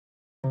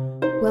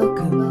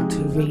Welcome to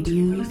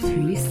Radio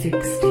 360,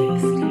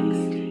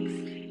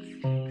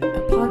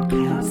 a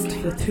podcast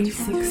for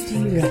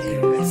 360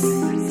 Records.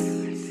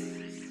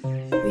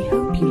 We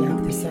hope you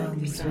like the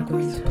songs we're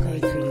going to play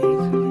for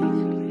you.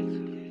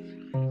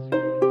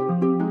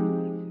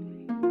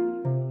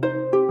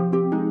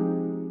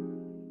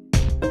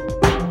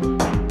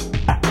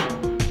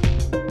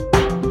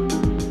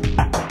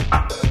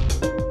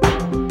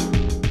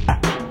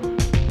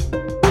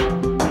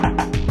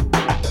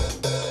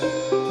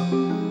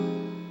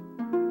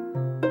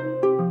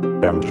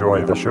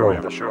 Enjoy the show.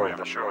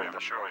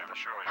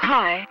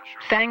 Hi,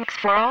 thanks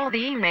for all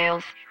the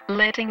emails,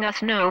 letting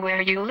us know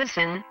where you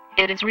listen.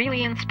 It is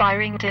really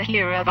inspiring to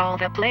hear of all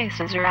the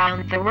places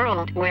around the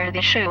world where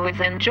the show is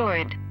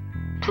enjoyed.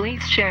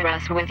 Please share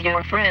us with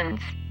your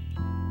friends.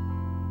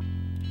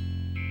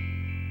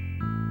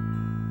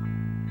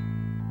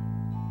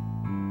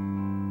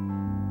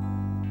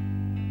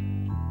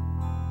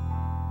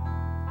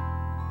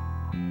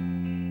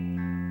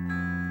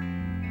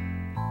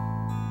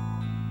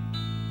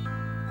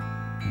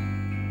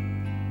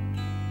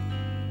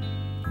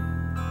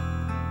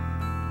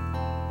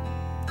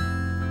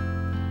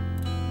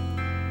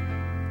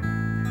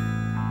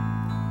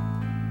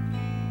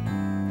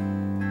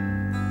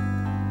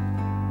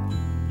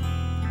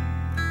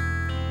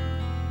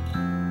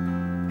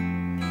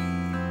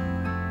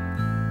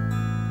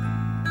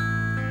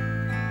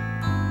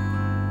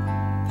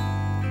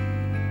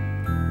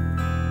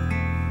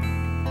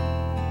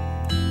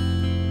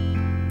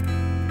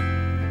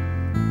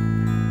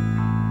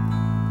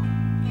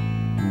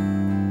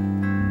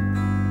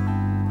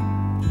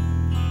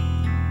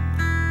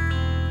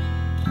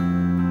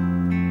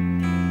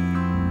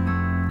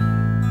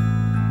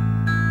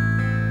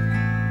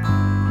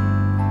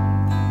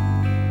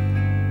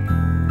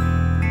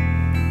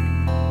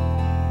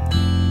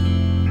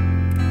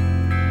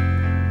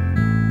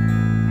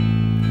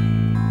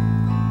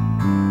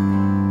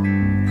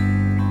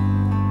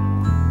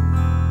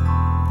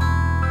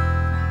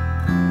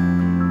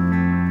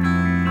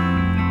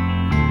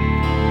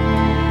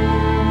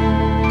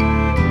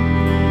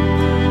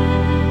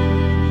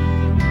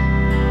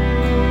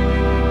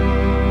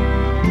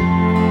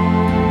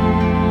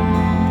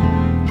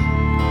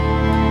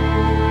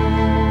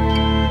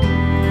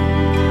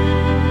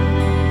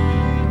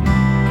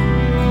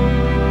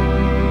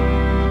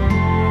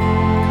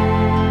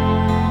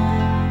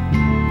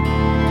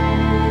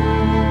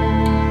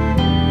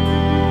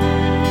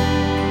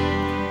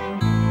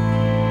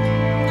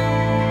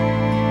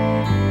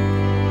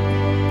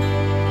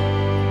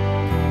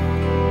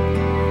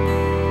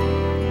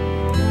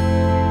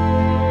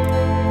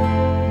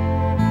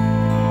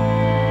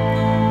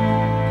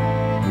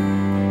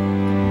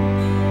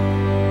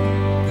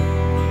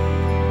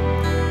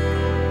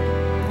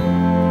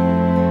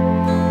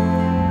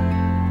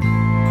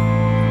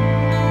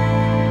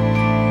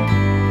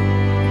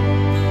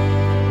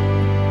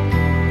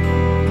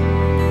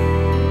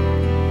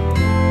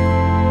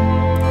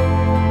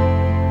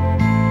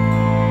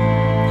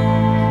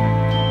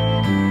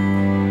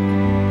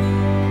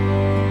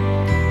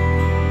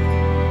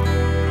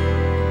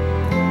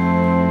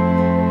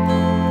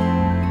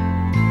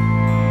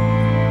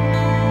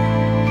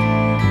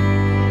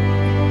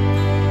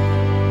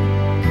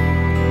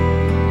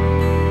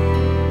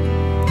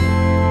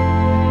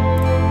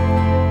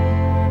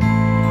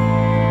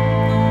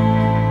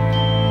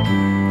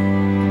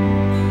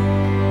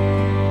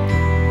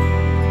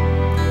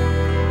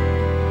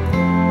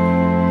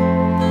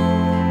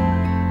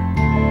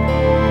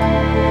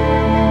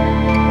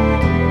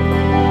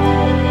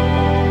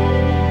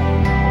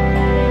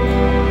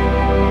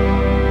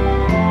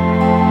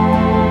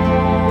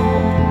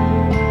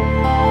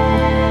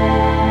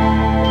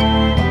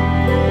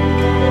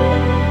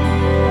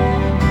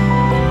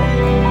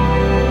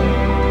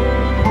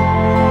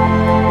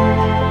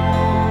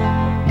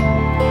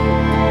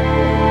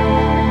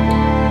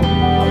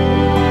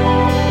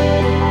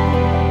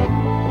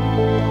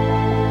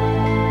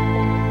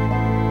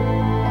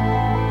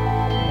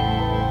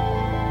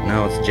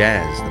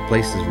 Jazz. The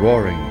place is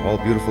roaring, all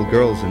beautiful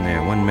girls in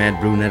there, one mad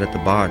brunette at the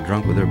bar,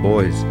 drunk with her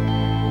boys.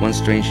 One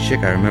strange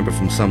chick I remember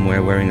from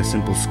somewhere, wearing a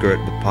simple skirt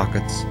with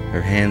pockets,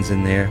 her hands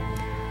in there,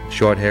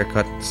 short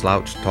haircut,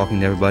 slouched,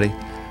 talking to everybody.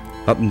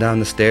 Up and down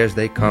the stairs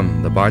they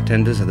come. The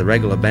bartenders are the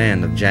regular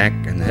band of Jack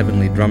and the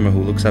heavenly drummer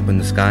who looks up in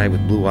the sky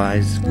with blue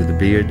eyes, with a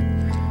beard.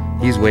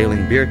 He's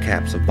wailing beer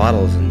caps of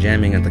bottles and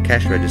jamming at the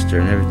cash register,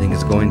 and everything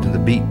is going to the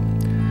beat.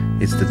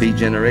 It's the beat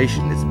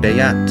generation, it's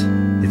Bayat.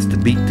 It's the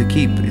beat to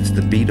keep, it's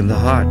the beat of the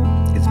heart.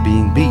 It's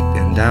being beat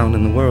and down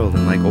in the world,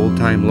 and like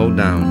old-time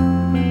lowdown.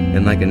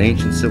 And like an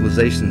ancient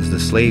civilizations, the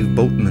slave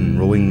boatmen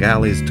rowing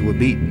galleys to a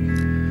beat,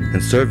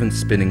 and servants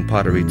spinning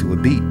pottery to a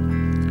beat.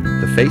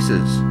 The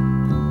faces.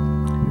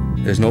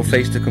 There's no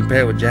face to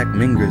compare with Jack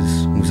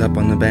Mingers, who's up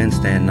on the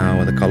bandstand now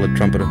with a colored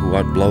trumpeter who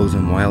outblows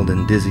him wild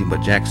and dizzy,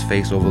 but Jack's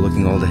face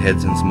overlooking all the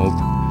heads and smoke.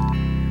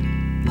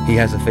 He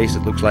has a face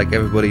that looks like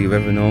everybody you've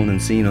ever known and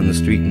seen on the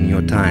street in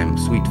your time.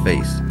 Sweet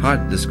face,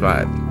 hard to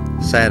describe.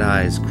 sad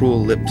eyes, cruel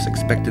lips,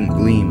 expectant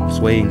gleam,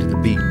 swaying to the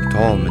beat,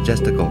 tall,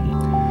 majestical,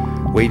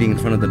 waiting in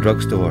front of the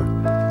drugstore,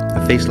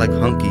 a face like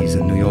Hunky's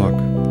in New York,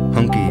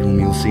 Hunky whom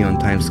you'll see on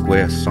Times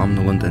Square,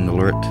 somnolent and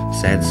alert,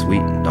 sad,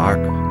 sweet, dark,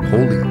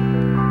 holy,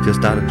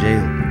 just out of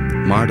jail,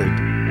 martyred,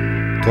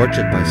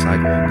 tortured by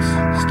sidewalks,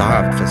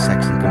 starved for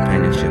sex and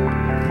companionship,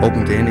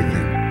 open to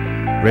anything,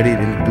 ready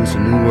to introduce a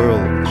new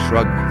world with a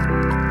shrug.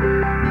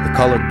 The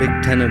colored big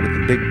tenor with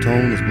the big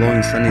tone is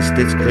blowing Sonny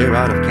Stitz clear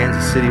out of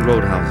Kansas City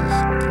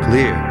roadhouses.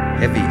 Clear,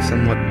 heavy,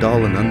 somewhat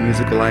dull and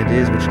unmusical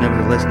ideas which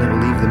nevertheless never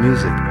leave the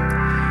music.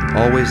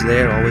 Always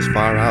there, always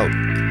far out.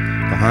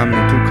 The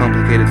harmony too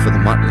complicated for the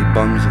motley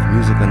bums of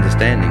music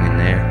understanding in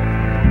there.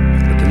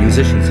 But the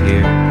musicians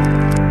here,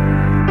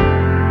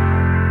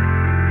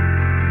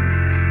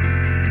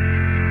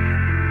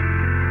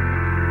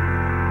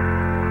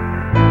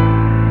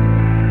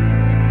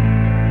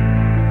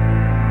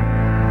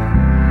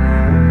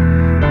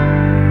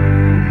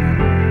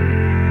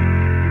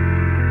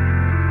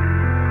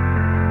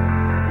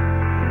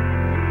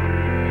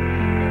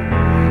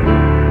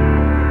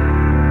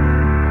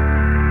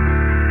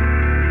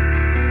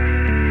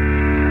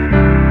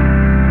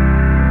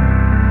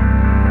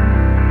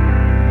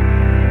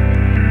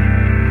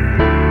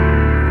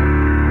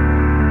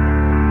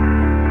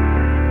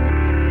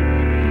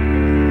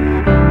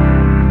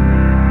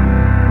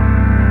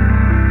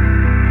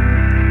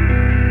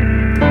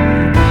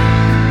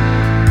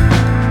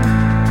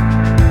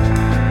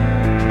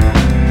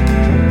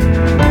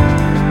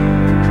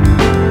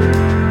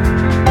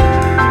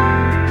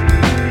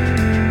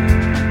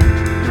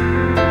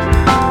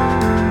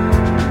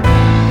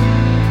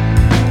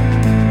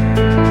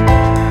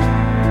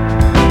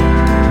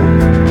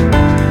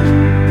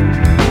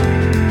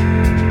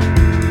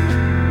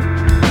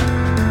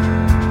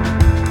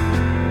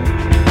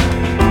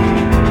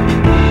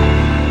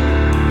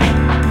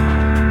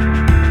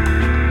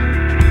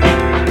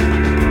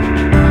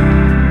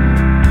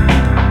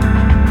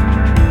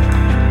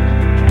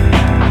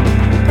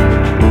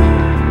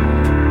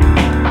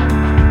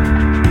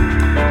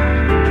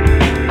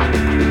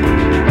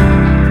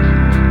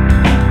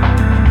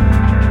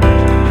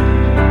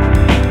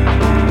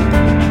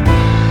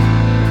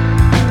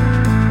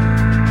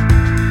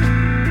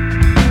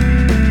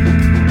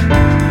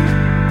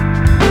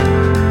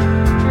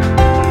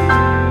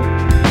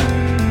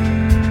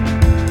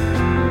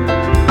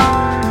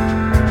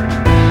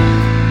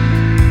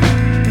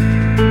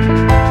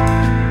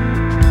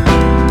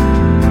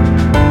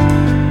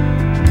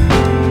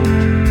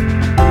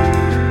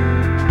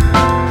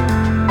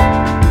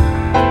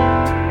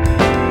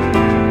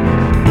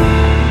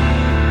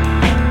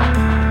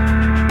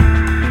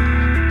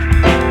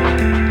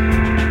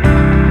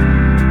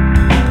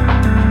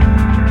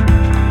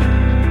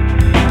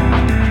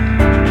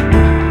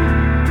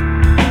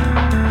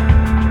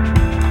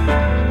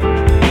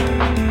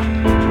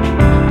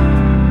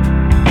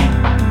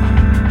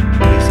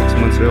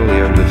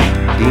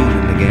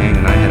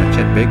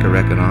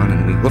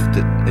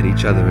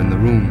 each other in the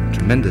room,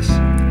 tremendous.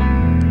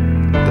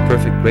 The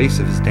perfect grace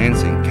of his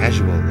dancing,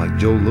 casual, like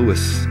Joe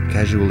Louis,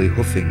 casually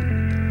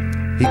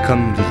hoofing. He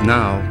comes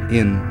now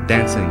in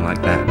dancing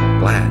like that,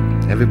 glad.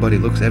 Everybody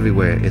looks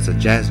everywhere. It's a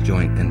jazz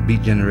joint and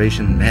Beat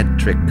Generation mad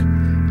trick.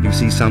 You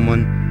see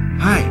someone,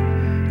 hi,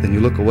 then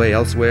you look away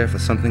elsewhere for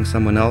something,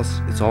 someone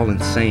else. It's all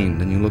insane.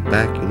 Then you look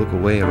back, you look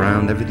away,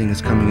 around. Everything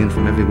is coming in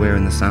from everywhere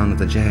in the sound of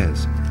the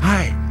jazz.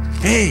 Hi,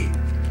 hey,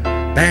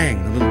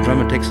 bang, the little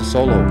drummer takes a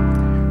solo,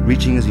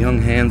 reaching his young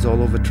hands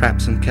all over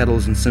traps and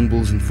kettles and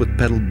cymbals and foot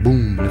pedal,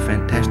 boom, in a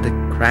fantastic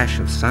crash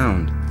of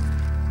sound.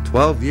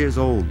 12 years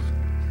old.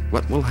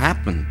 What will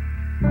happen?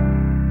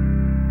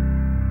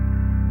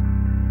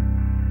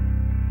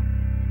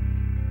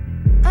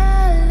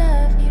 I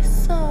love you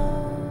so.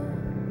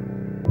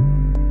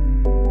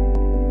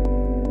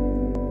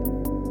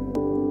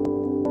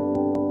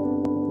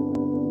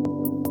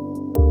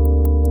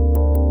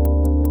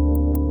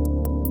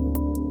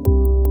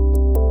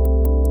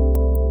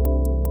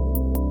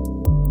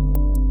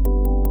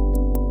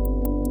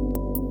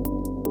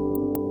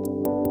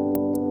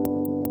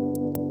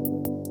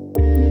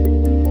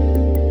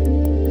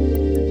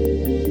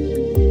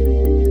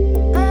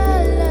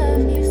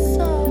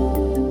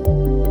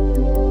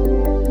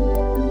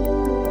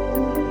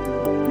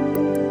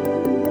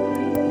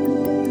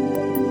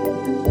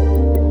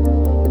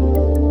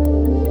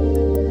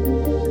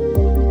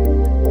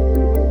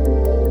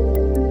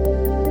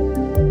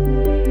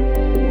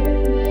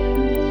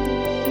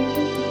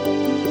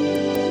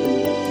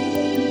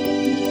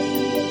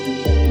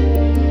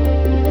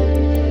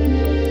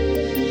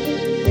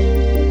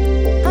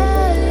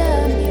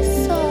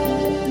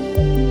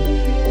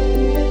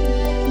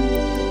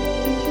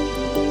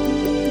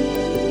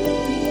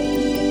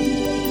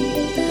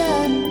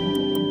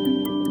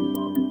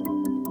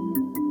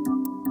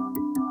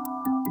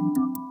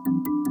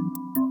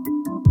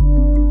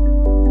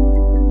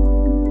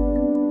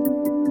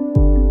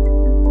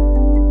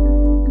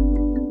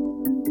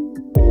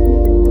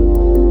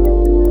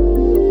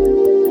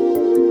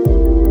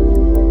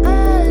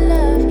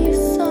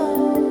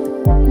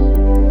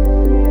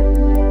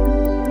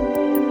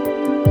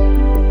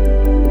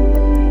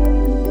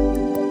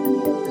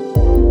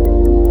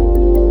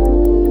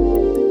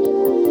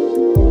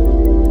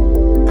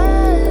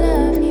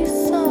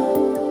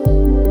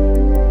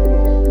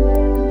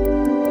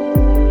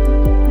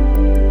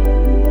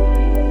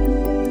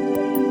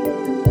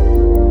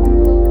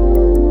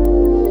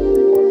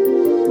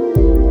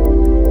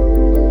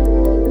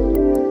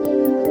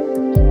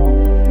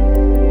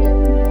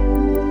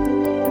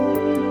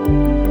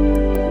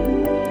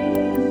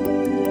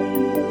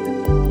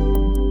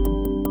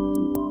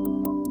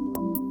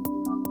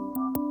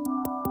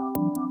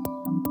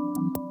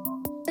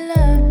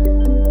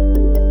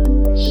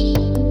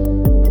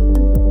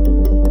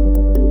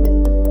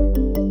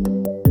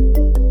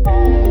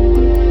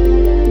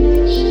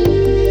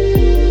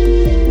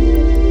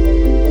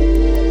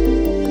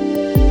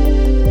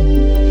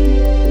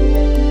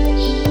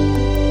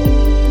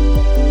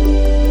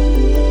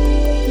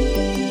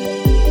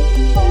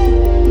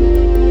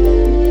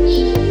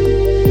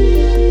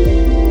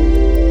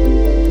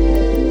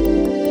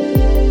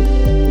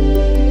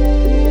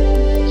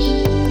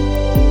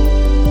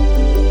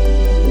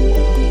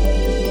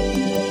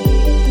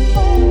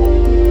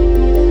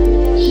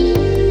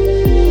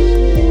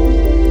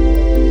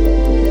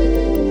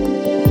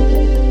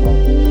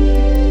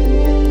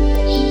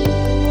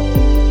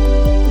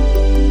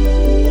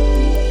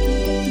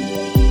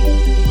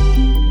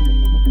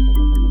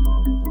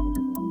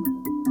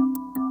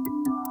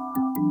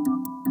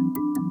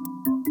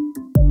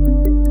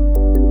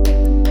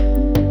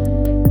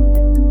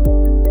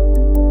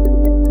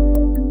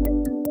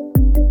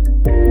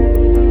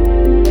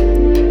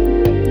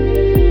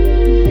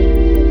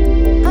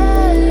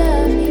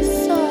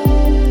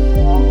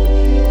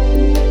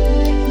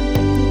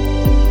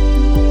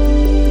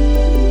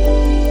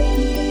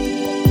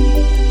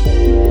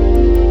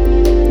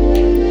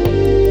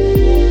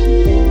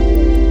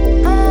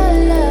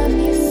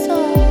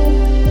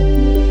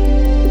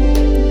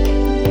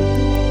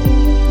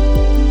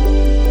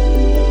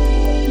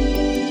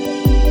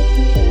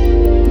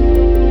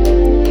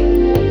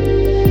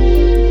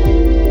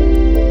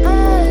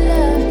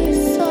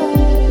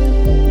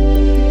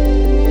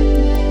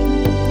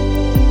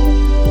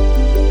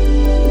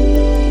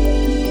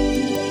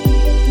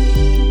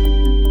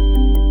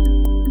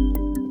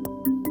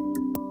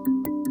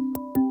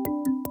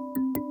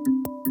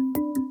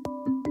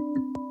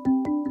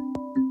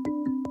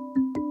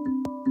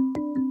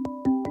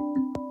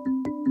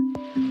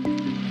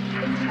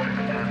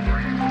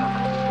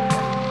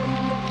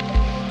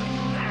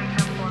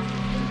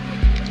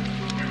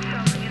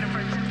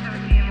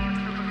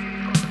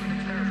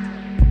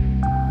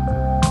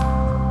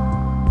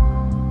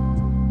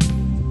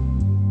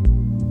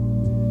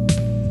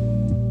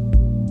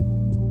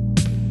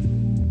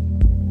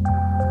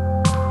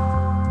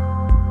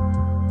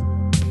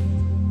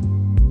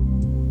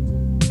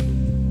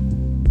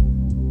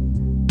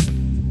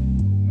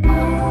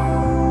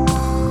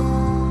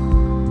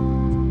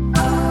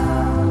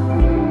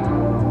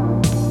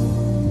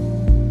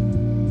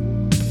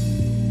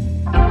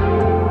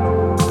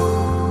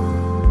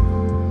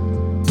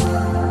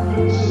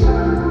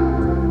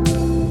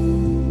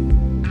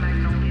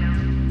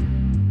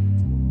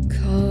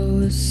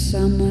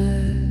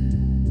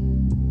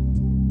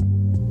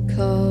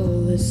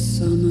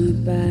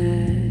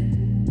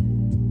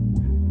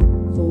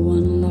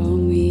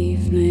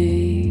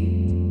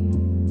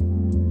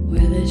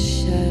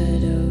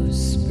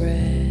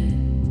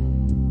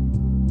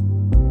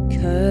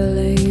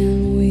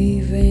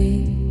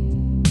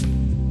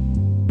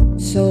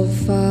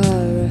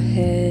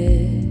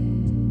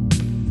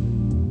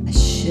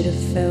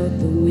 felt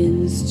the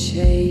winds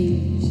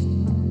change.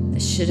 I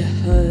should have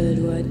heard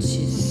what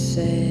you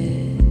said.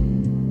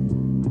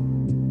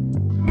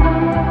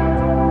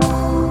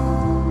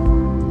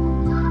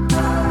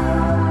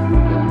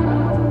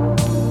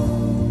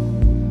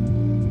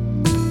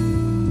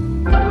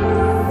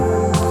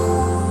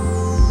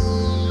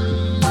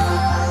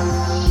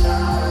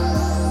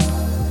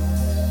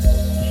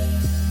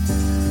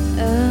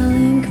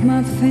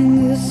 My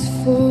fingers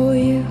for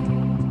you,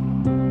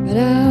 but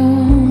I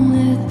won't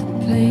let the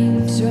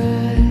paint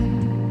dry.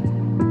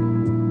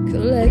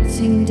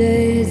 Collecting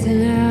days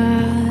and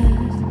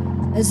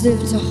hours, as if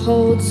to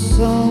hold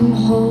some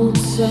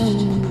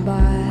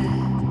by.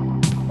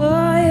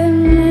 Oh, you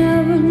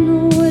never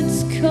know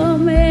what's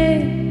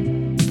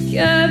coming.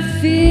 Got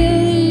feel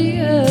the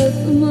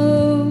earth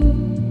move,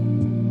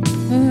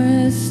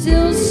 we're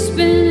still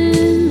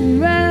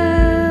spinning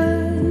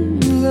around.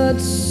 Got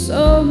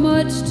so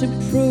much to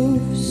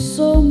prove,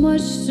 so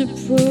much to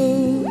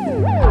prove.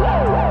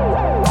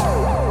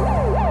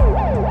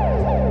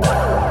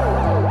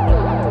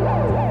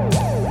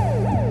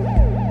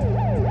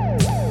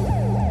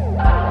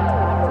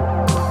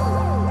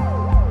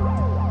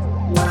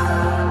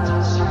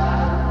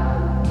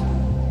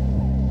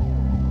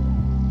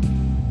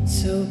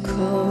 So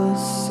call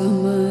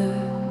summer,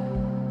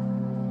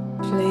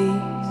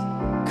 please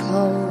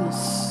call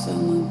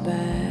summer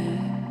back.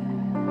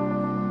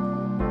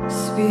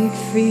 Speak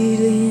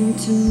freely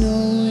into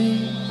knowing,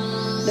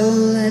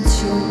 don't let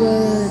your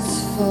words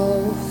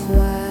fall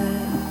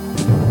flat.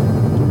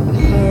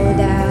 Hold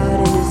out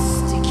in a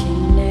sticky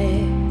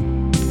net,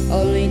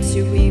 only to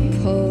be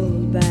pulled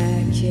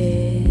back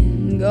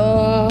in. Go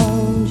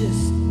on,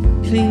 just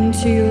cling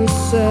to your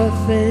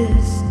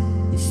surface.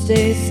 You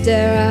stay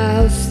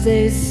sterile,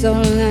 stay so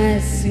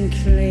nice and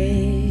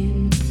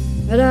clean.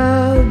 But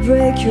I'll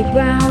break your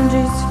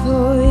boundaries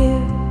for you.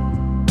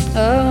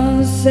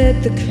 I'll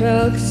set the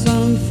clocks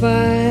on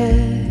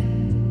fire.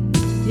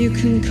 You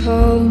can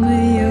call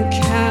me a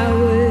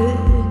coward,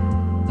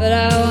 but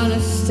I wanna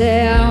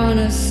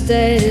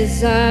stay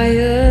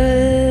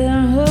desired.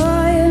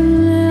 Oh, you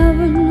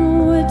never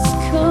know what's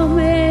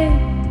coming.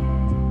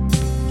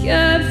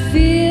 Got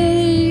feel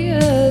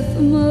the earth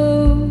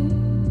move,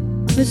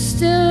 we're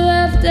still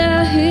left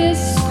out here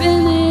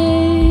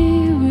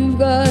spinning. We've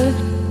got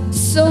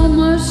so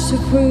much to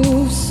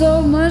prove,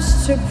 so much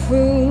to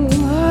prove.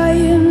 Oh,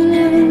 you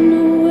never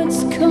know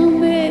what's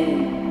coming.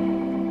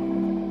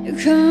 You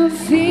can't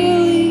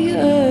feel the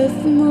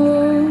earth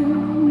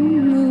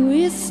move,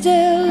 we're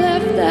still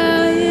left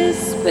out here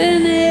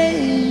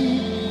spinning.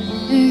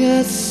 We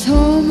got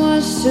so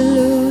much to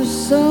lose,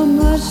 so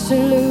much to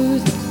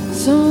lose,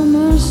 so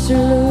much to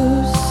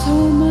lose, so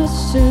much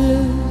to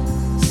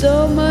lose, so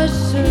much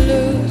to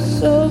lose,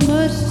 so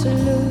much to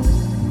lose,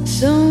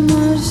 so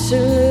much to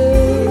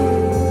lose.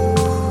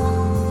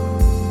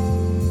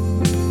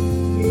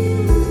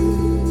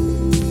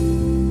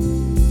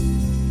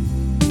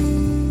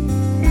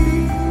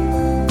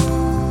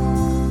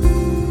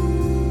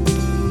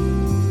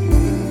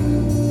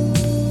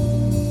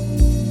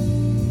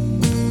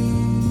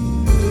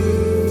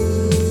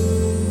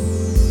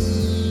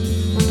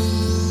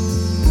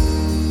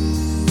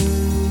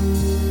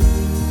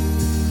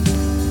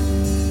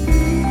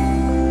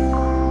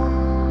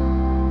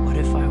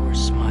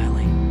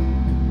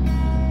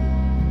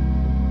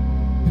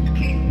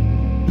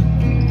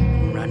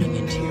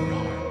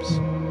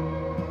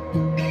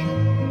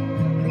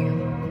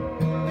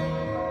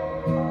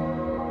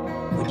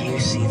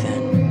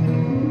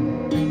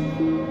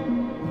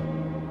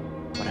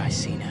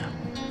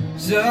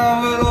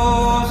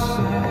 Salvador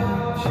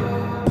Sanchez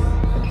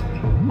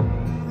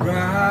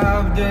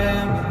arrived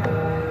in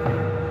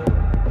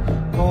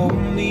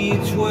only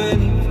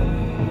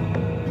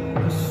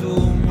 24, so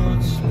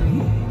much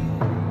speed.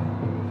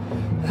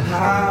 The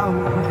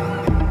highway,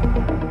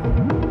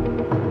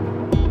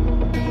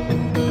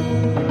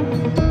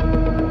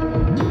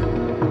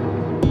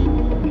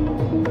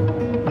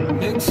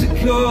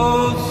 Mexico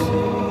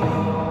City,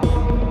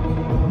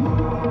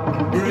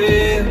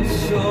 bread and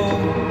soul.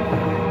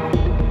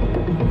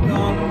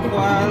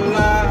 Quite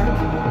like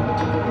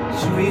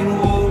sweet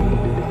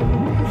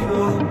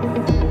water,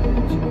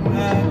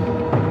 tonight.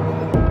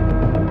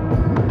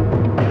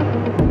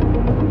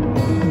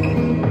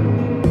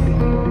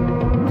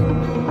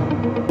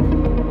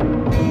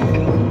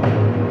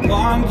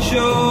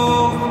 Poncho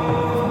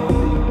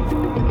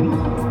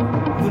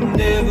would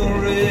never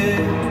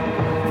read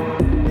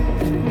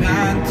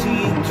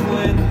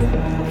 1920.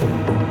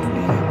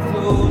 He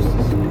closed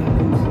his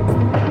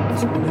eyes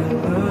to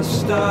the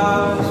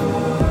stars.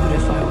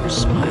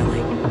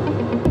 Smiling,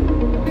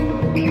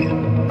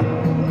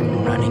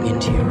 running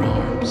into your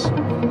arms.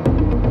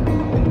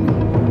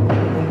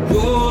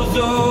 Goes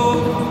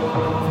over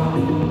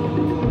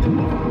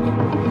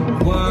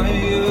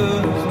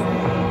quiet,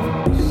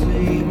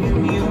 saying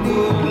you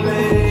were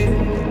late.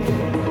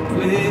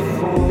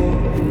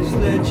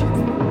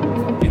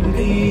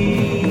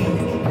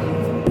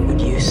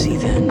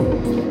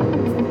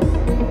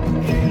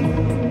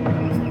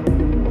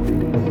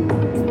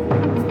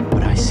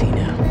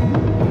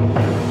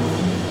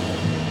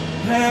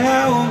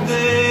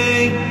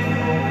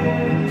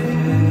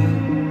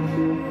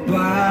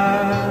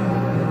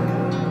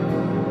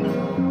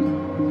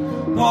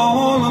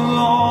 all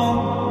alone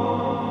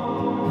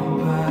and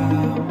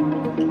bound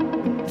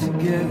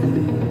together.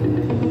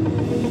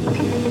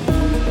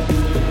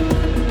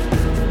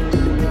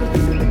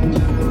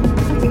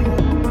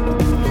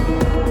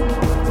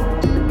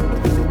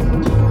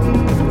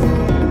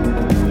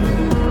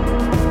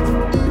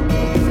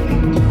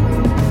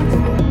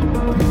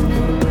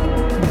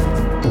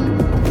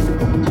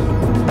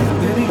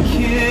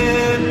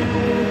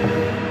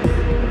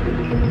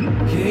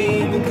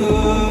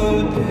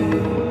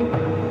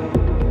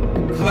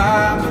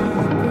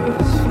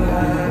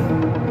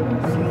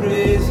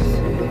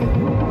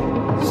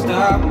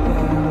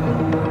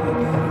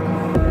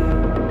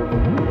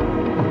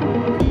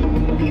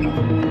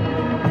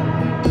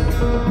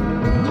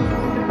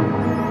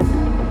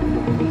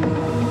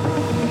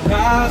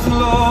 Eyes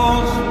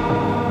lost,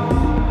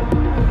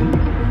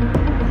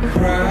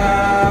 cry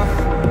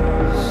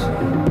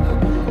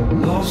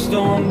lost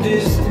on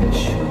distant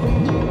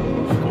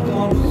shores,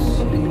 gone to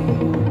sea.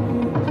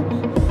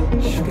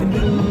 You can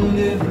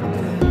live there.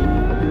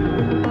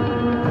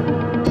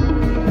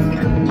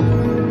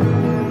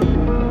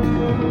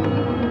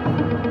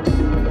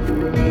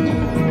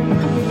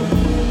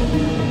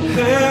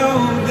 Hell,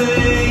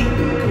 they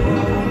go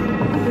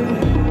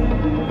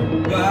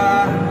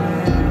by.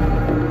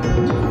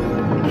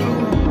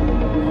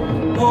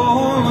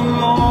 All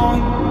along,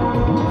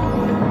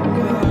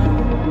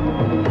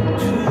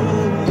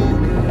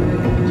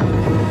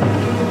 together.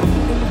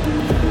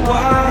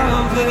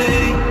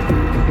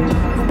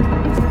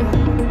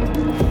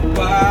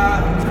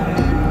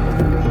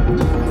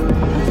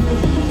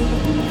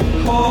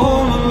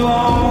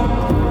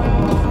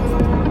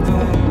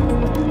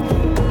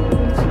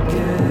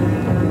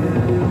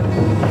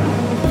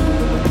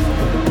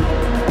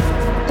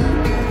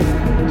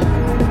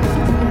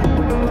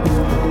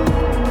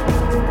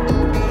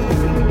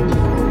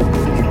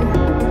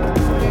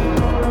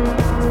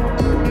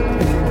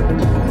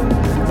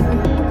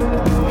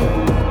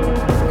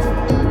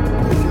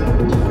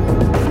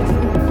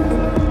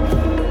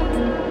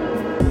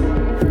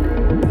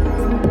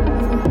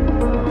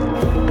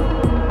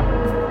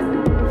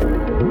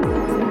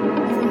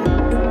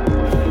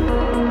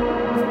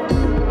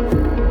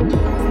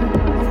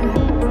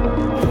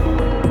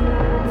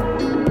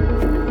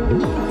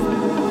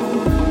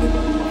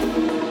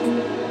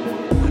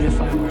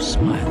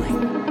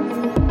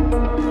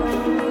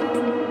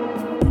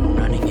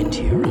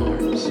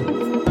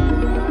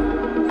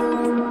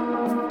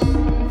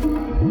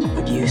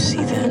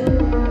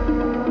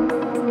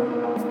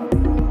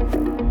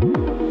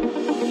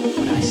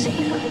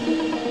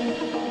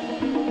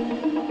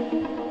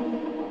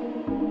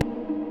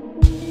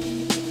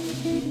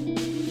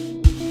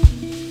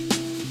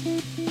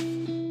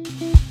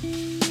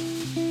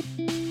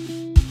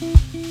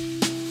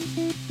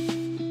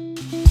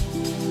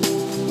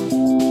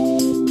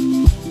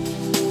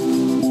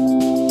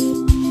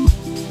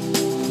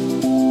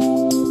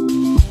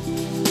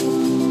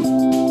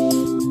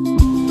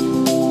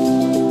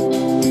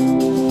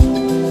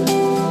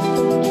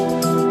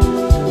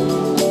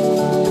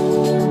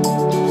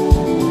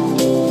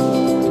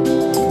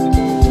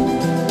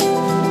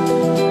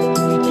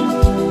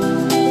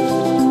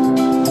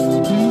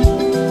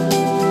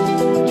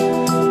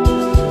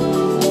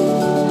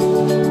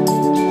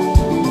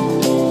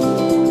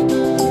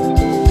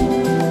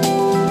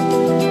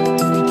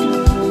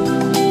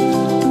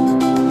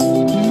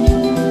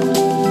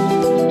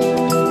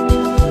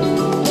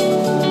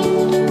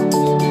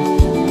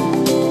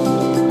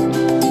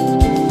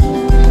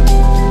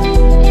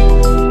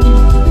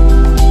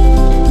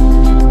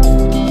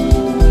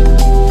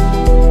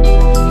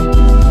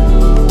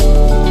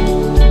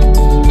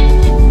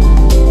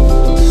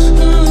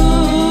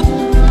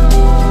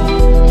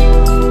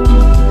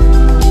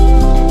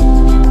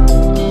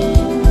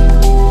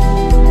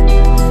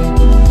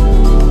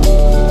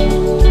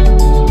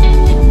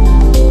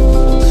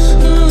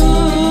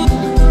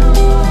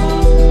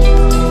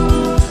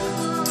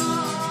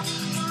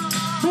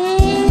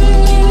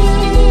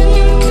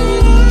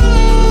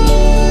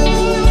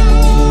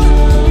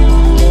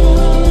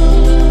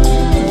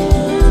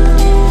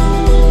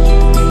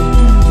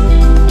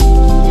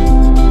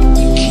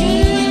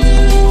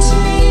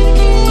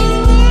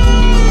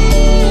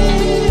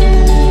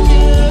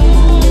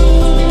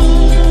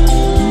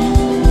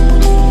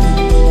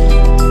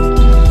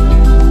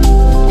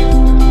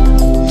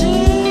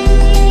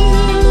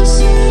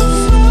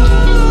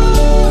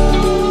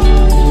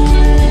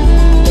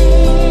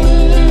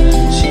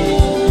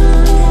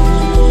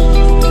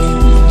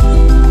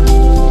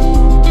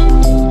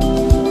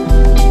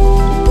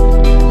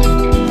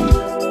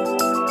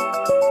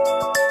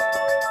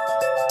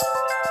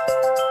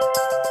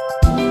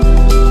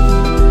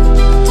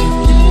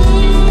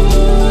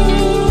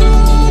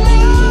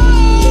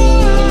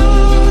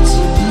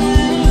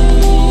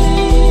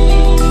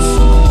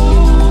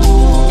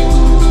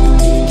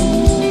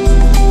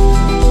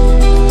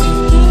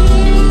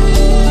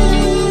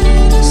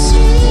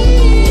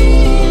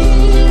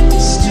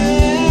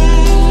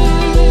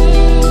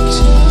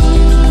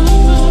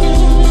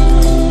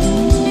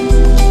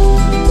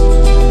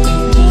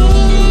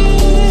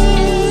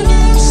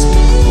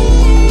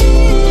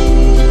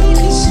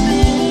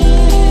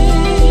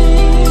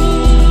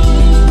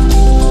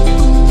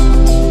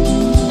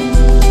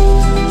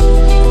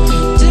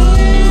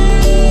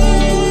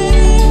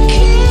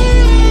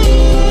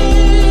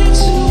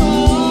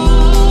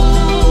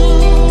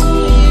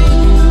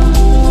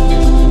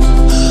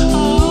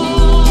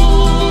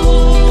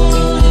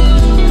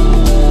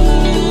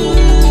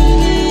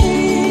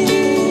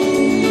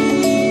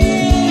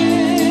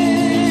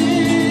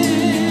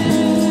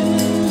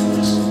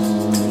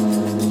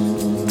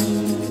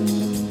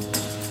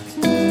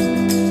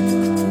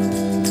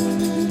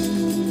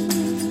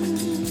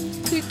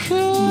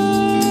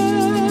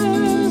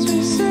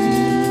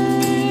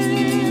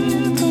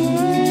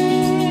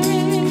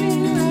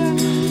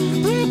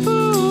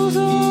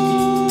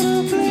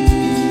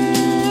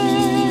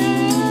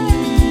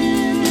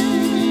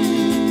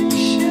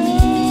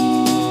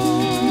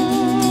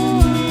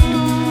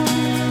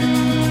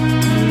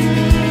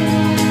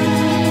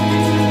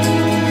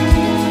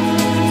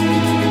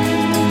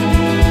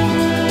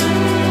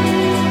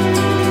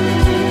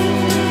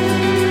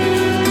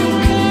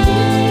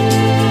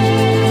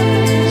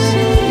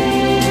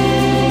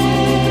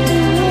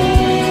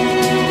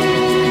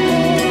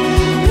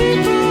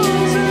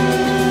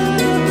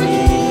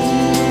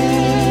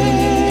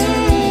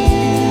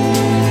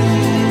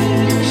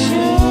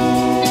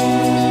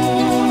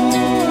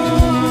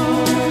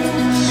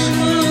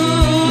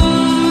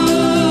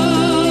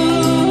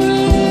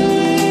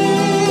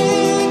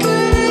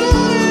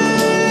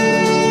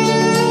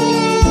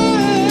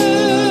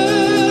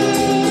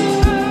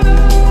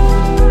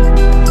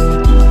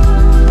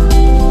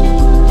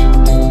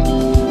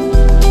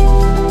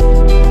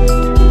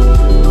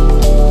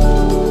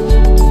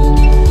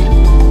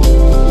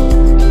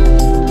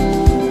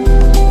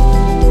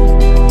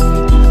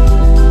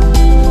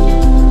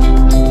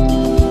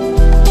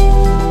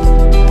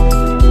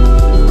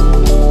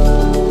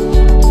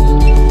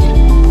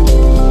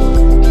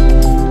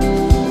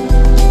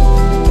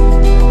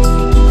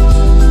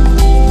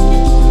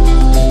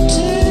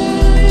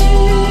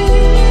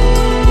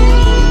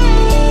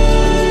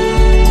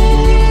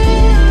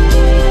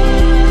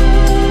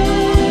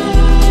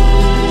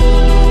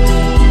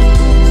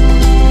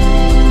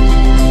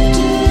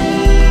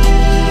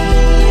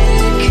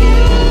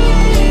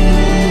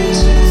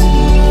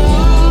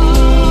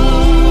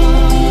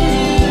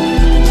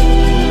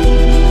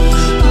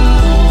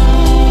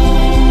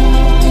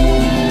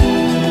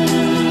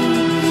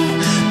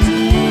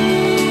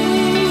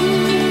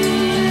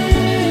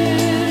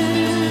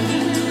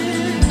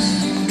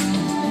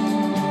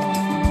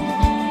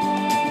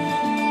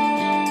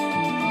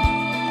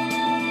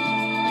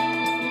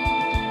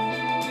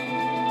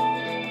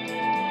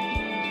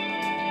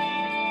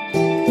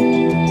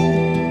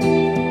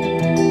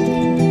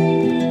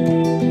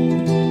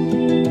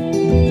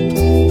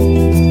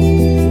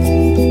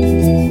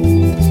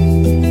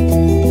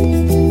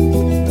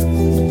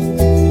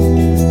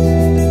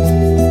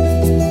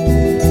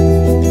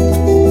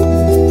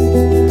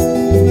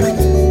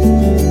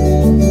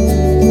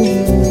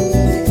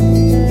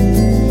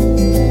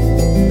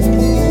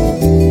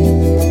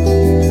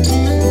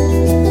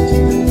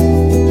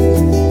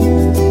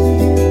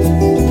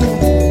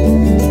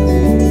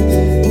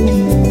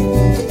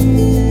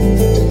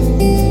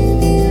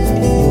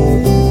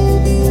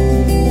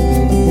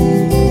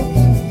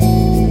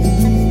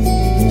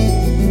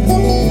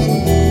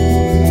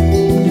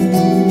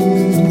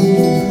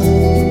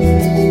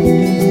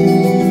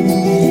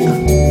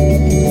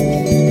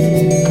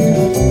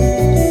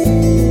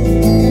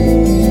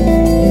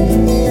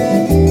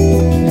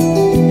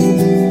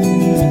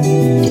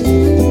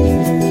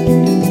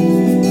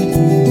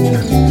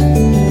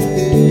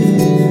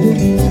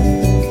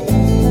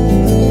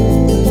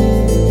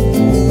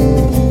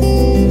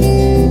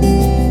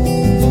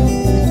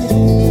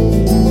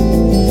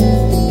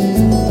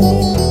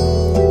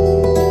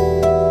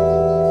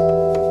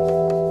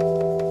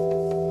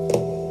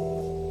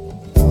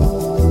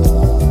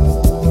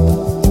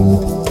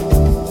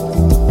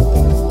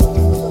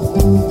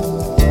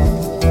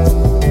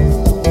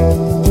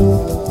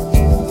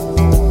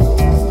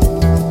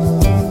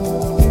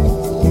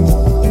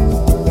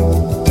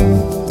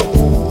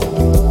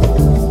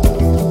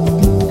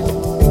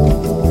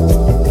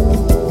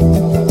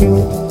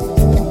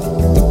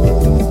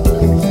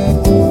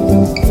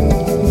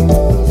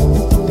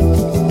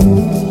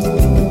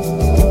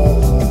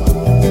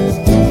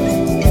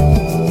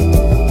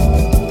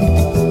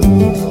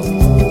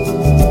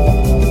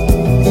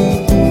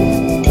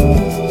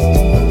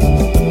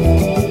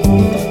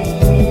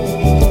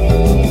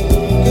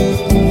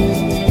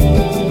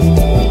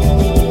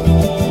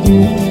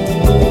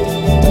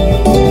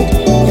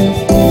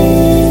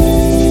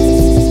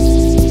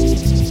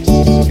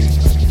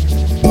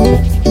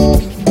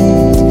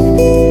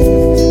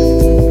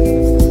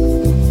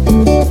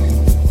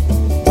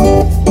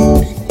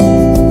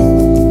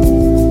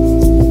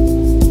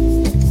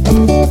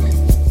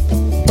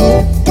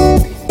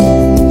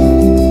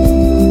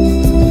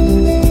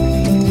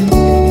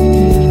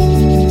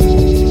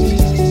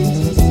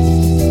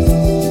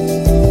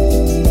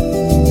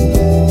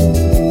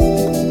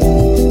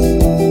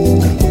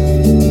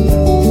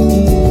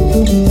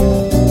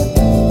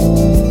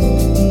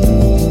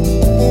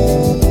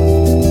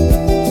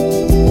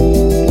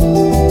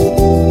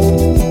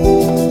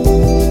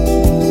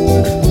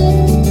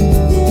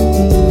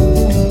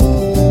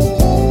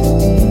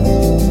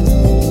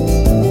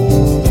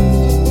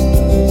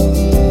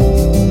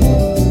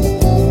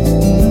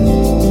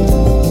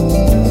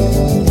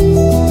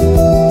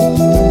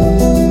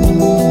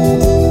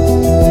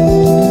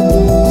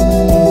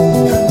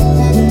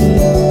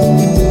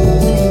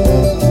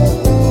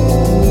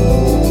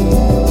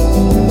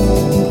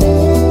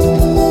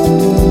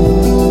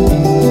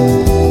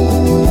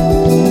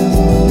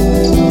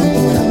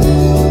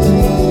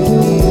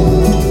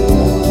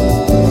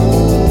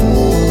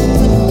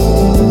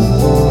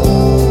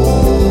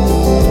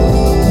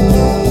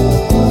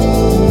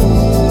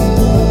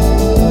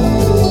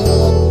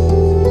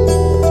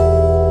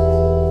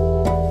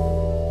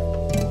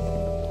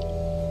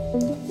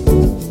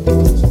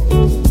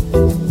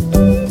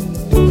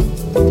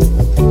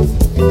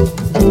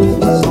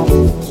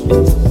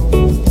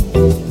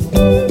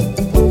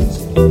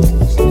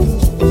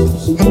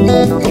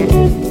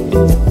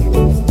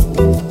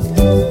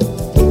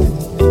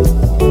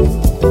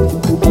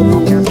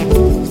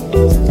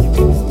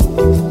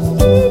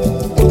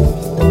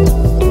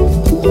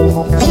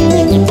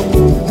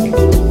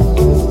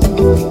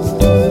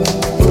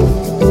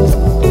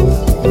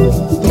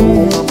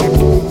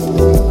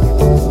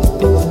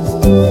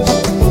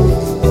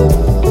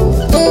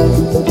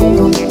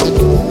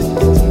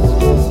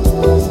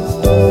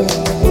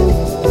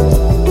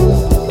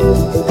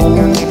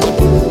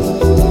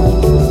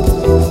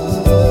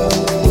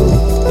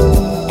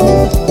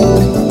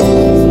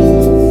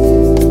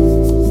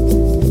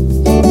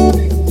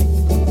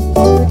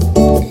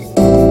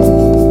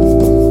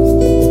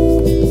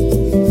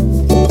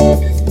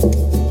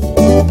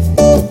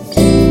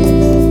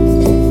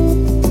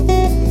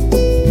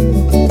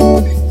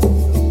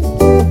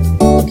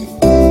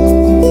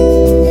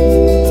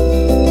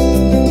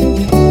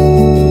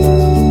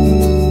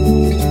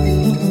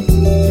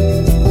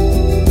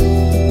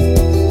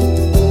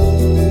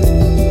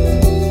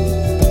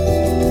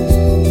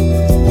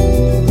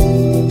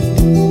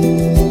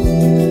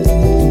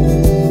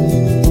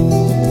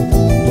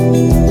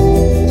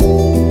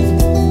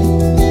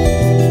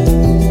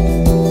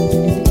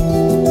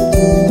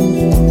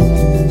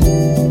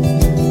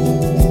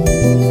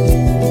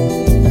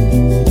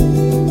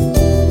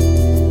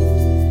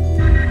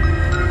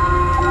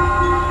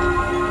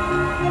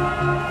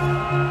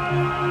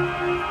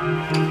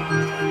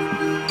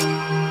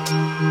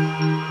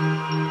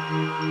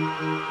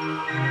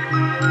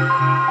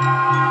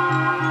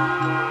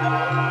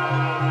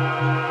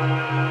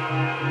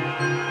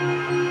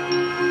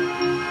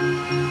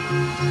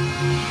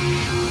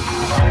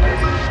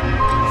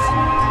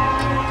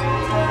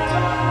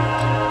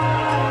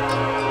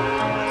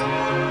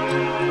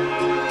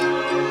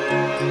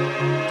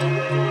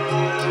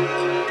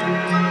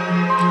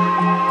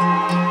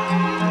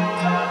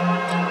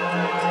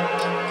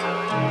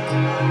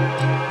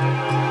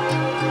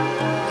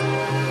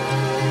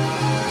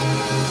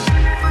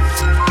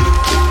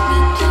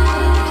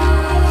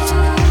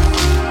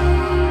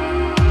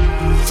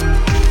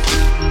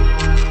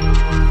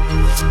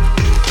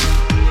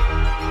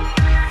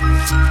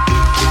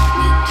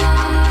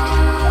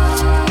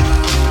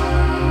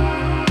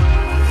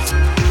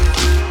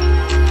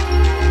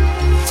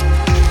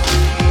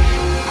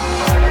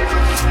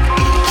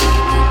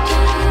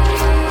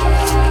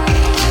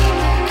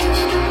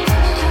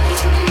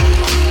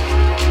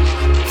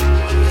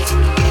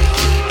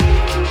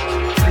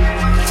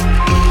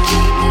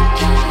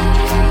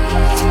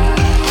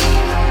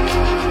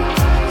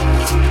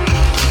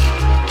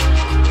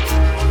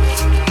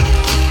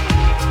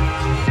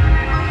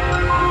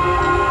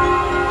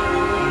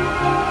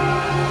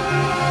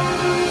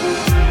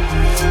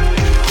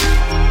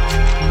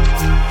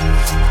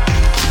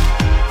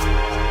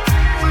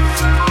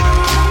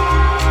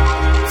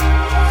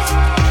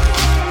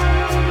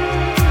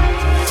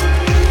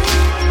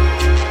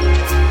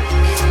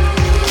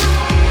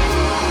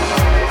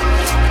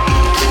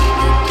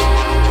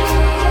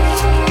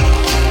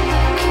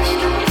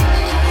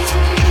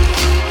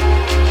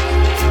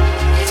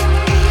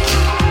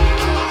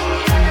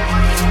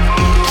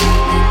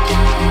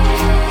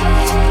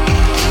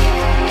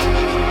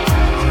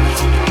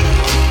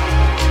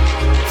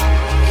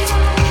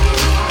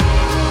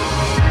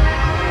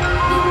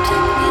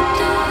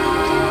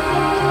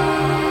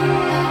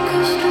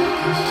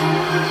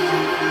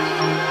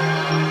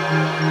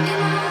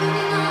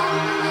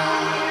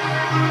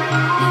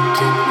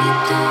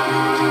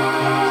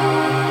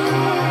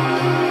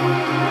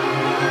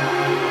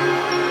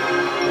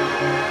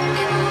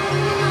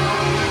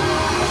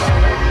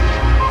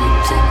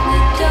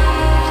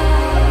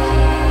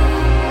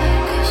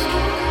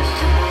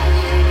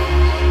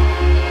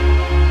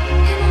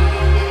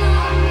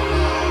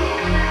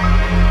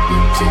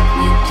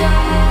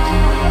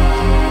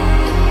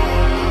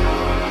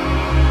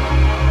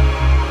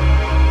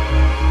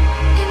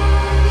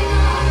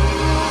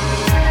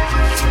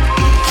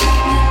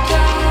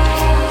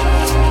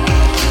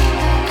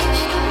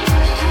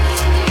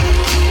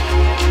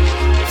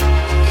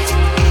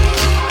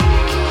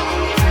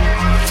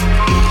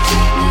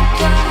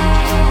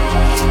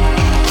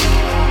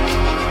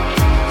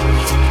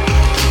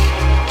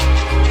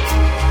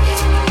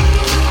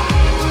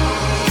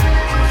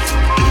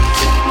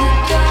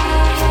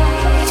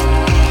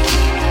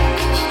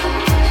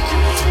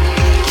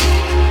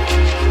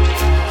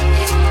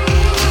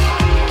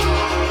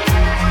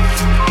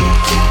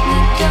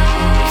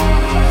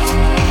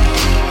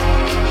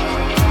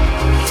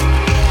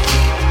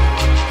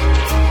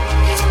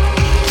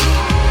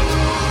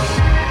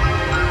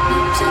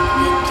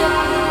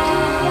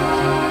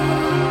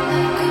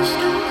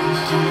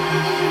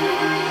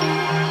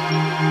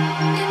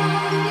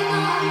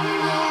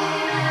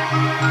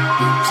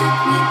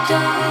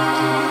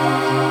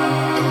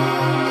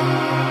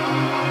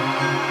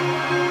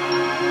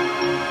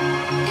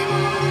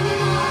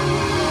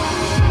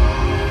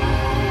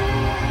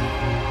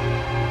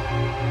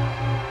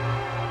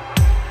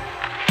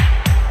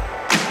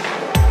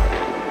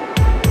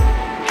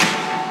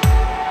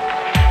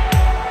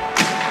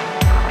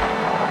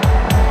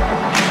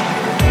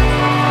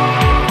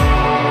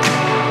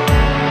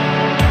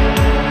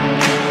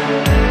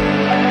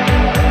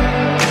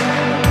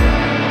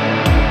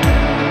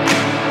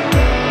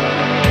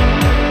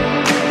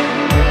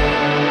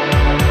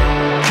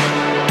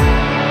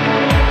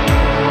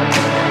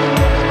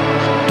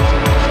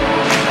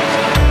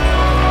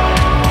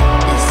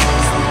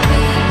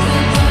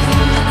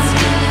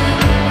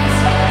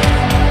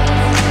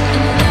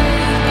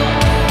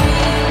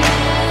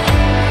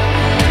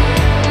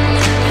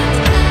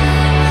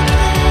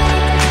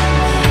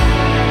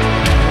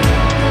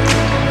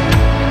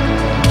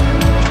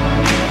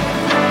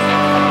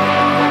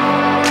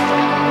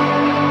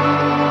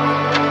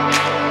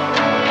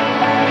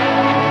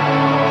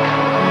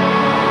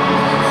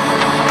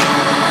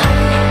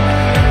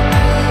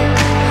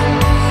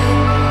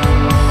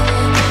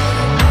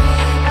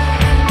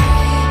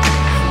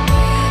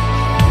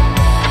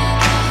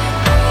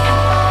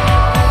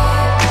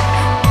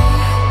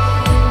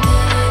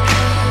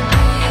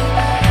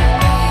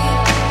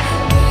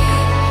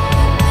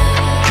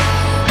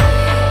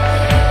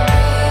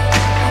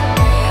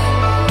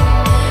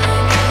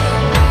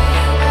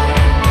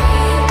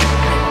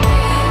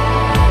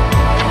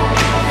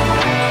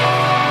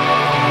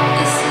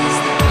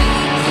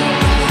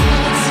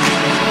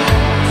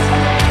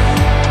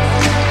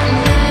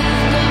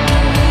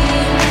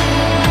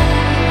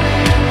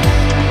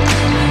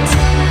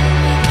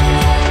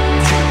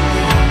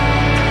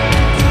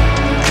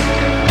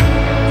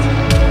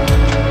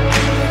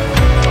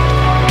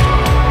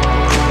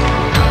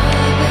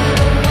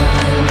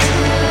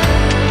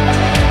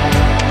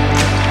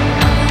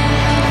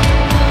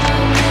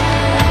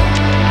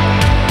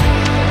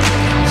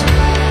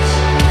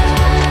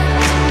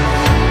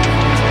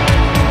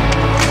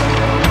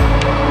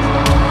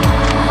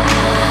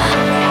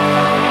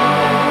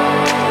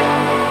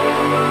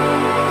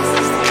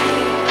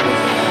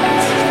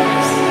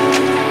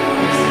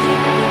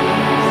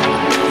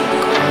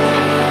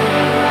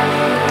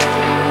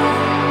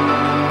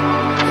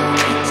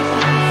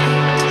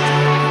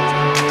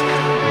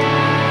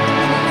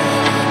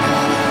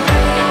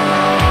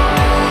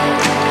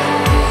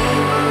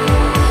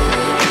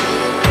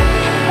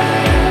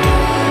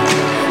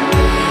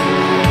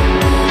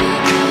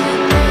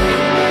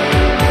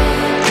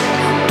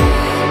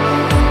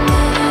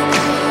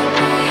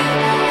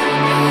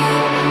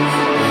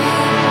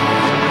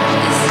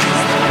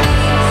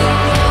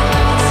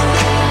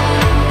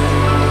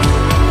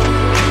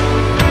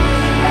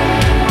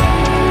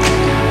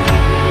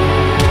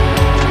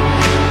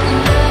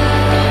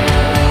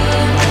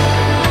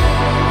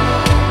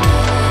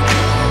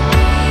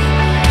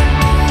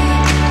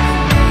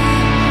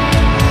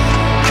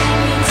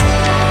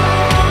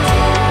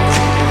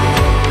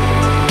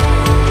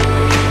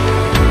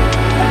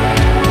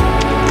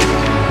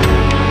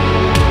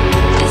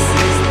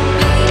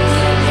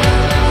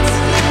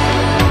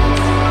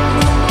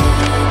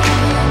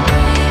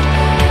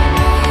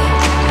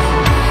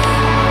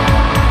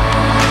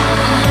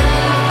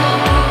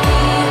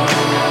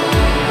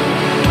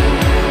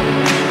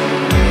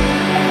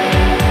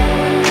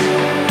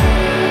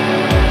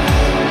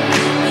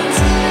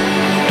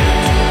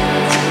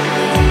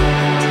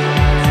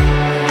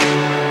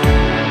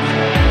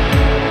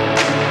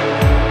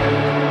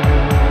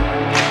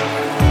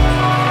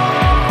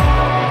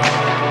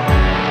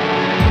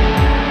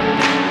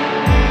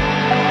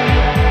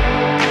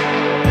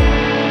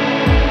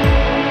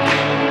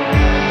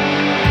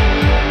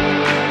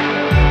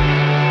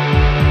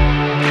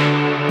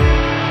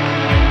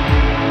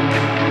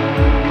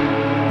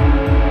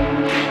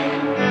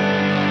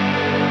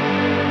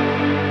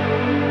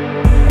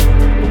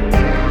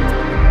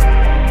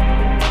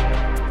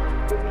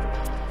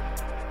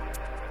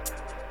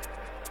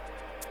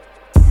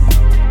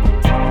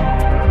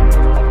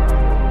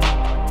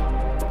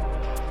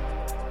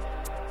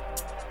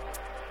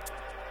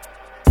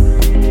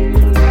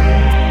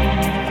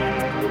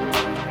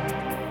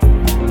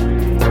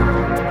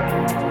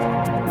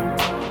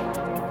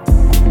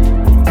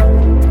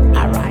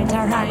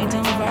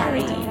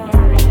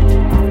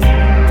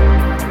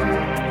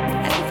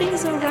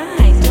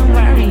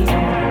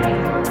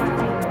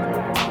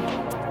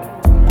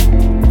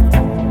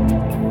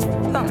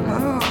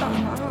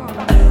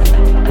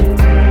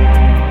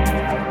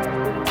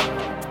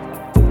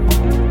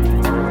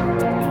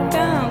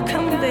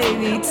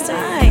 baby, it's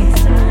time.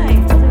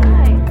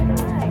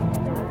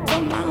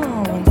 Come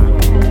on.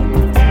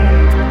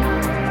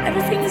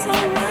 Everything is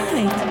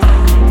alright.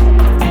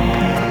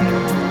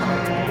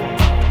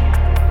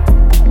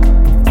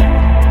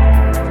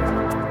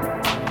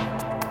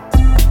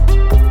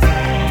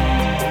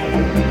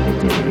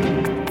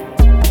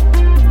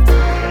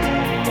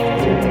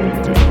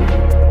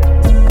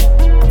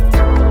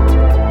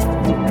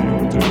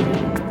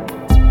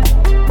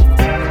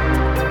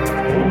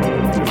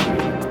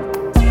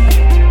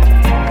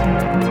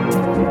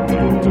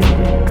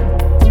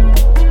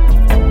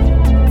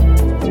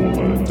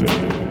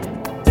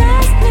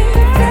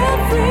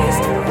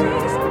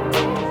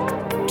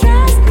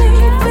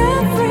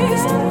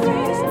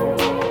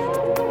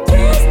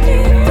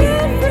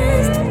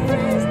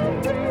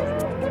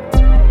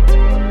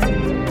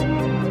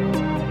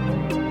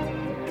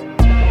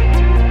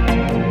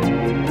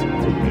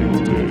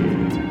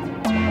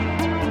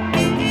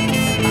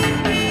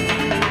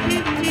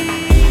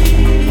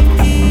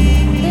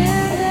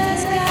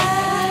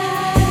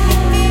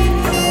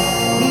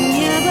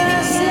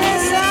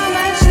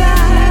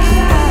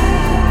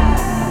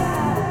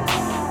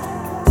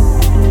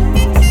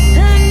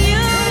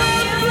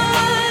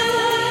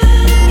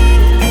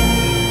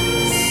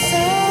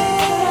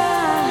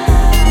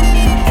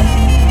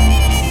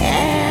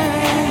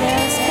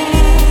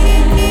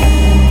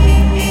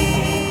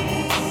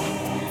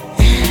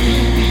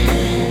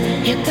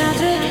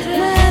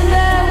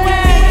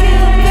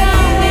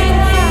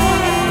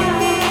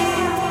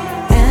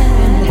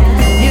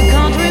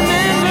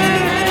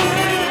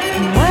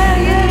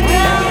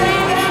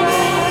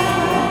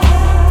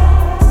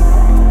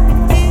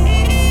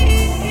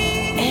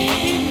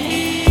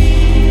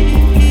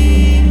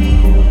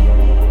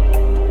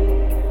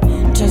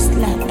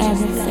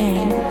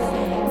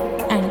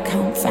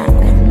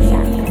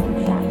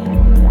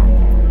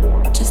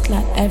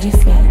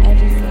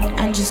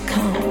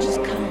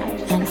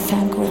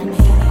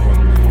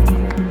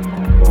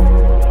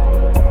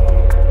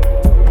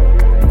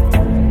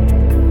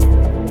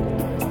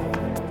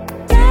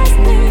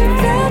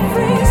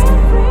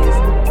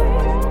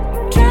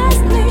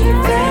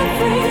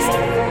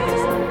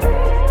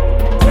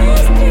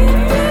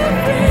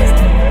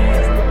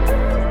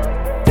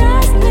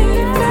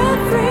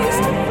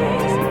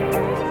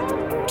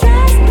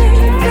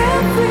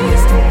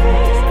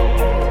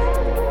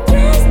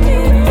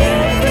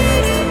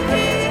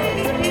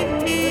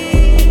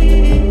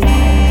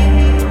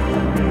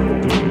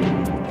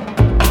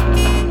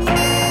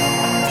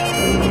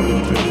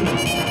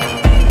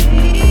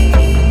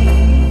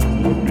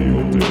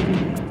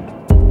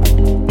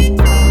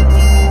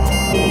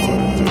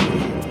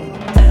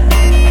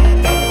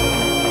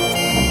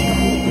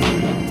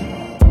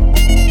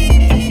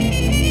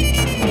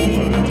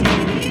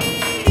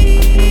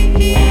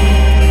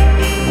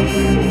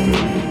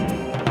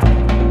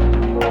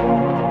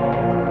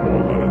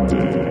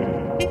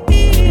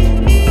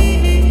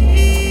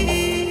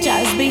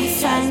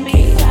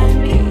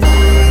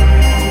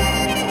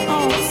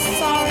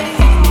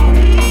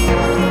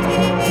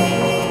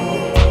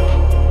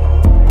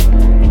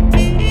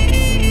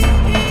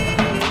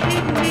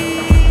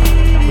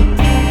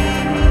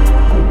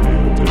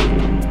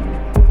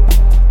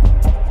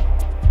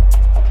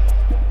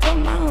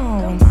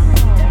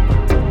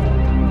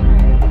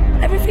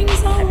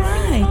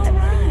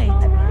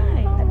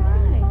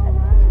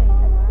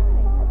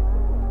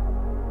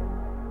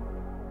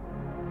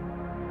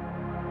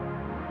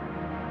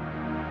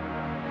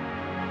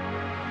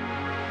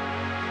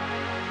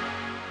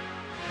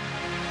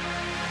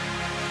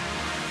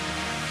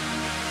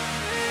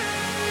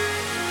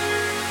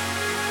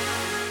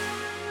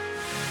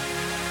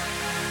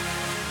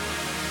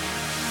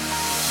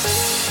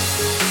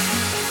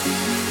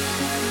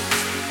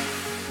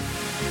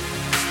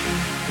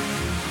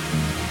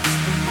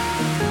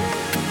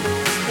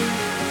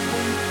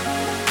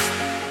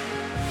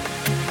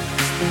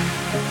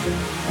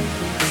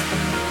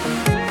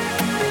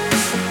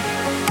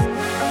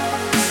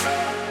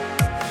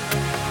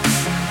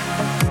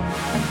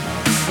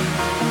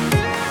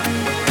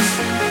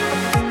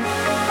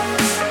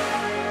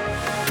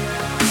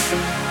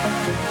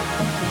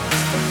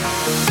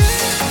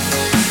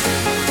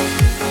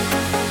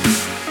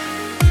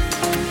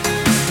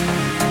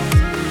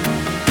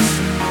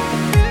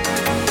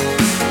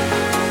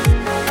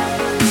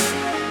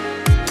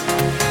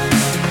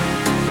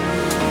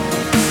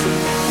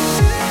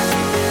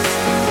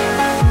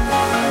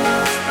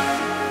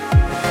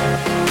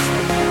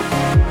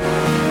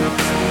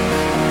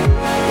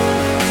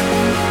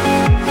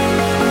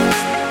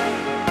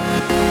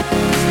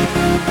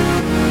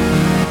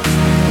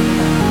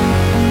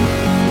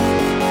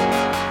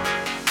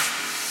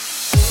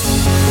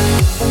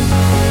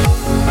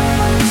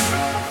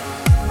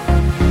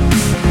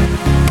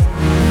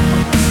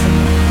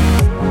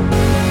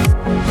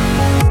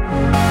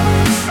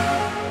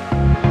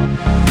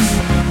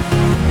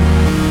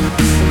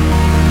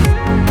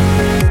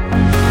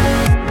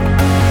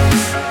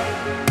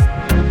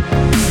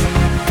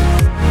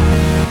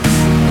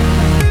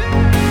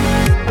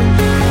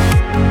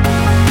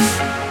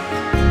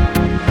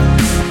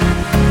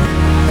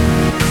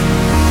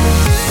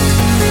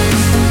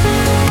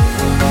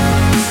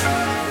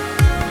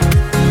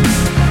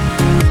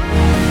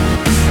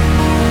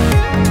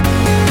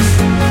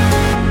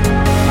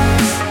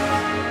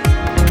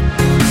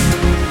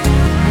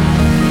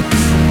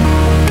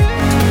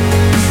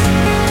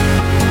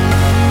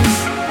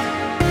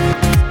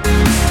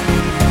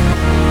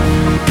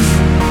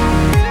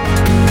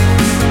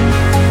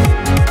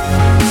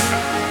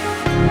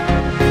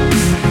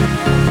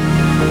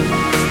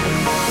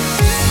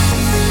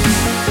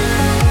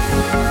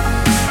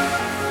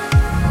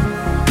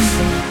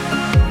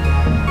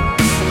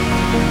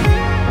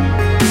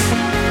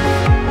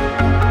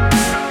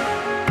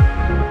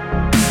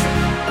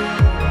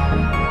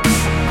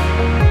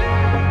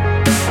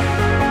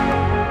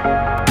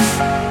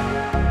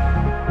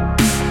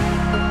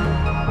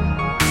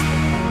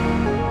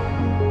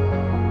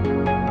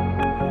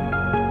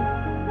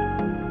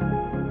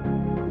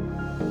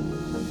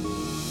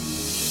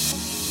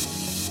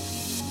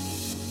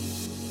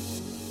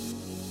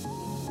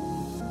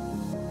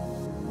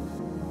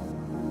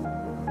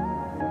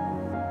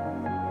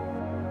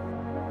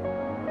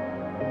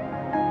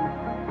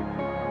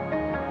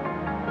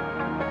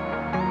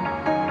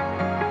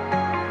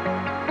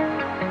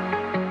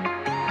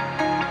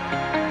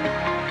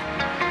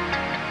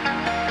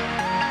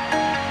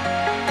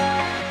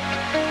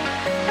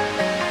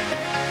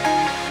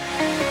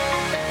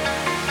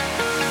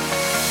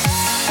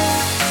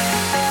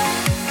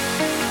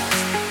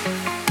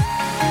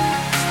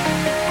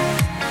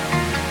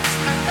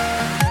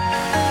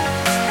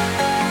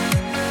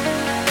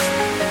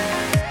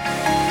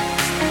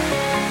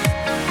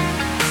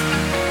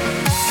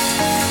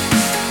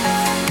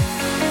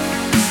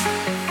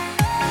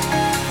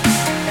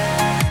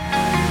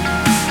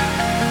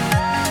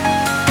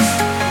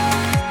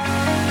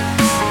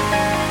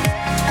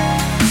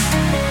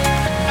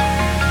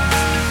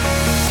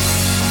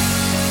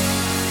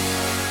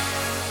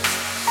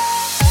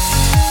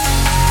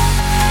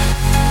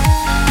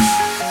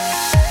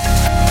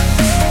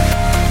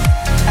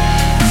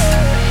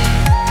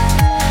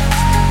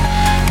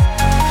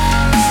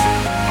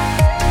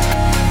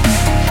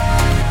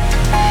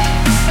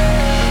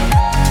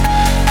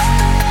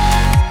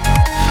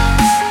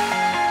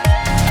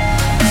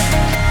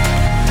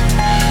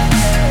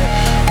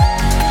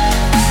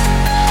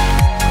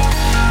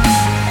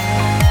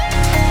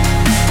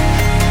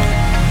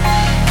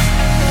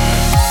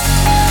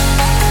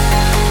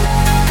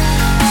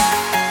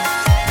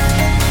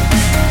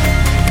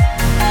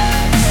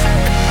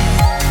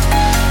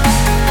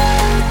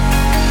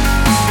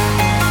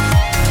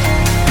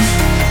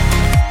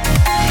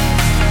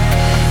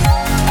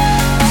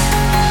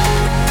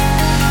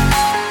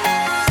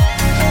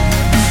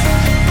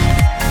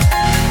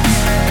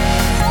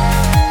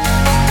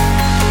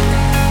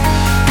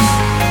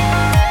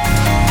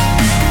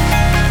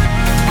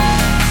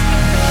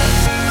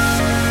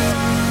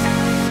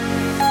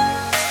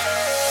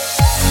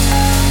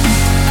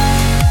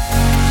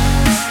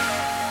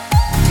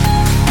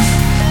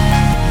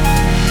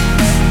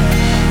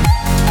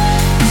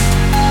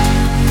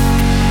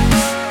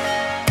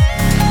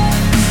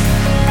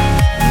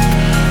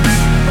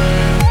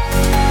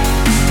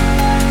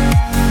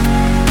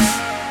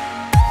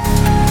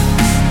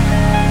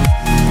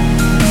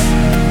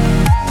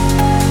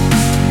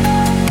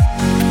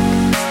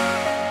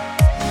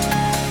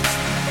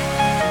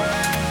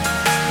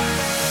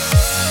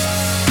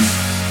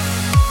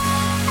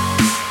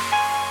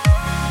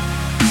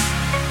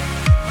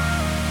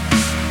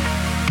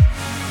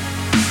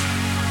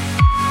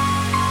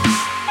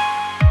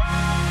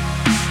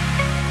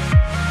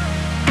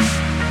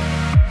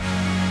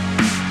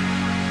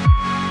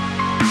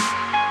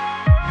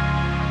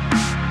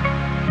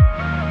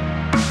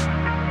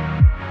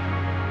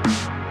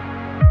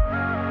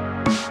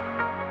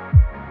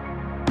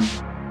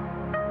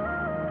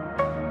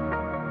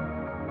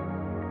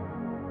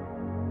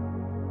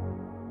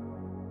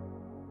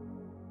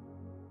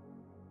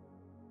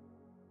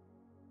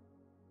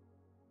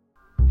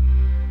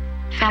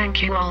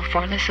 Thank you all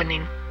for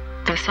listening.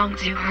 The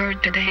songs you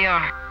heard today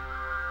are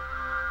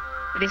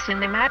the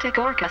Cinematic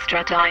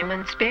Orchestra Time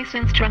and Space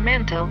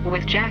Instrumental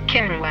with Jack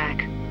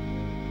Kerouac,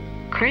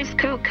 Chris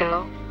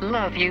Coco,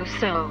 Love You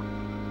So,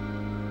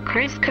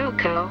 Chris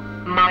Coco,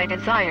 My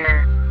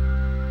Desire,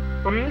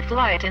 Ruth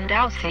Light and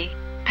Alcy,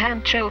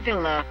 Pancho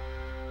Villa,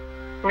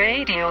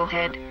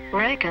 Radiohead,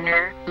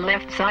 Reckoner,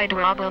 Left Side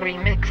Wobble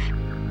Remix,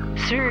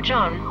 Sir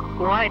John,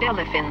 White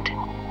Elephant,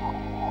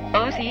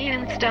 Ozzy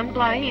and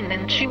Stumblein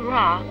and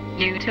Shura,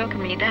 You Took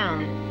Me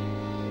Down,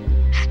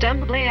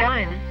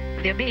 Stumblein,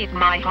 The Beat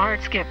My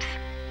Heart Skips,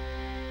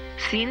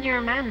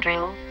 Senior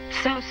Mandrill,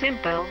 So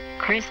Simple,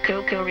 Chris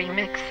Coco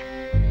Remix,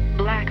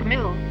 Black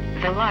Mill,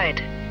 The Light.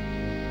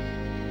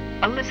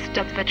 A list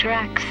of the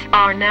tracks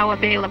are now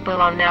available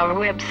on our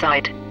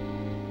website,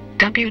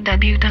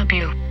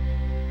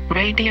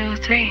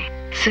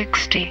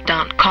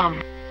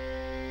 www.radio360.com.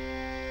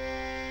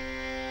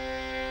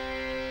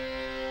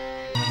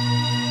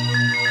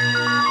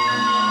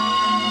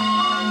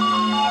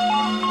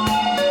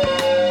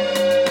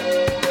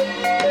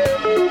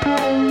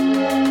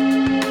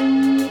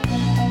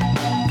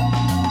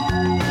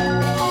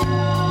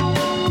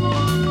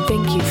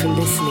 Thank you for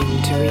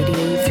listening to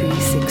Radio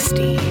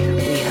 360.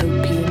 We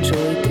hope you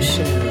enjoyed the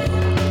show.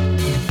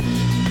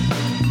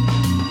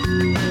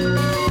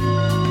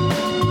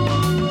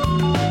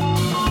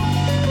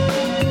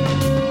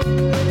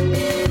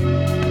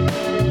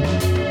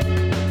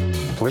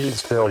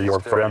 Please tell your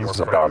friends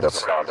about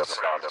us.